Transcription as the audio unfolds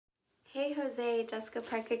Hey Jose, Jessica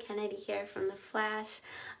Parker Kennedy here from The Flash.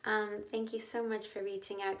 Thank you so much for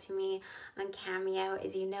reaching out to me on Cameo.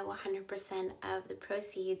 As you know, 100% of the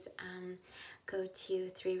proceeds go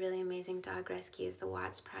to three really amazing dog rescues, the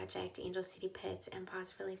Watts Project, Angel City Pits, and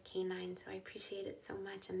Paws for Life Canine. So I appreciate it so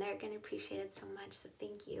much, and they're going to appreciate it so much, so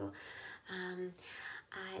thank you.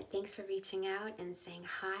 Thanks for reaching out and saying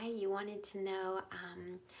hi. You wanted to know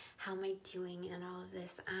how am I doing in all of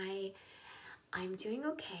this. I'm doing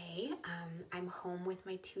okay. I'm home with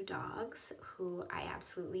my two dogs who I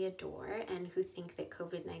absolutely adore and who think that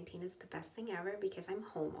COVID-19 is the best thing ever because I'm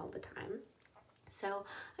home all the time. So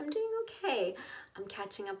I'm doing okay. I'm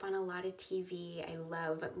catching up on a lot of TV. I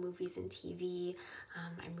love movies and TV.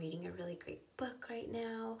 I'm reading a really great book right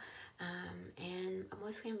now. And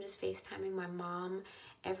mostly I'm just FaceTiming my mom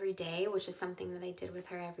every day, which is something that I did with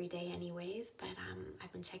her every day anyways. But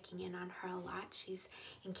I've been checking in on her a lot. She's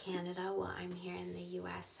in Canada while I'm here in the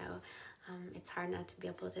US. So it's hard not to be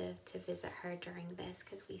able to visit her during this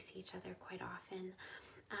because we see each other quite often.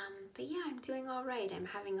 But yeah, I'm doing all right. I'm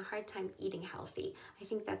having a hard time eating healthy. I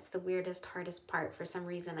think that's the weirdest, hardest part. For some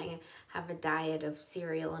reason, I have a diet of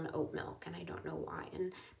cereal and oat milk, and I don't know why.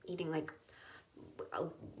 And eating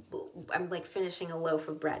I'm like finishing a loaf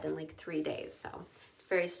of bread in like 3 days, so it's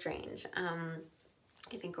very strange.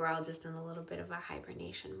 I think we're all just in a little bit of a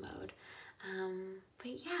hibernation mode.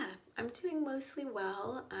 But yeah, I'm doing mostly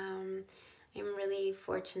well. I'm really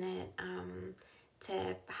fortunate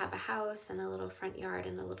to have a house and a little front yard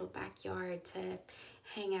and a little backyard to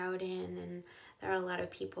hang out in, and there are a lot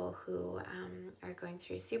of people who are going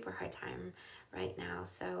through a super hard time right now,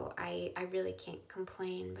 so I really can't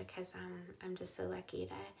complain because I'm just so lucky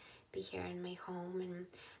to be here in my home and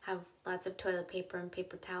have lots of toilet paper and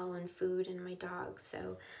paper towel and food and my dog,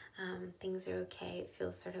 so things are okay. It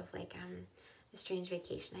feels sort of like a strange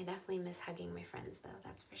vacation. I definitely miss hugging my friends though,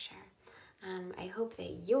 that's for sure. I hope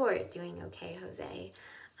that you're doing okay, Jose.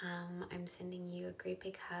 I'm sending you a great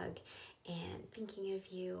big hug and thinking of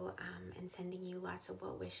you and sending you lots of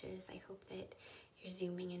well wishes. I hope that you're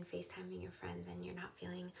Zooming and FaceTiming your friends and you're not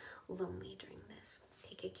feeling lonely during this.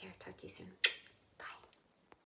 Take good care. Talk to you soon.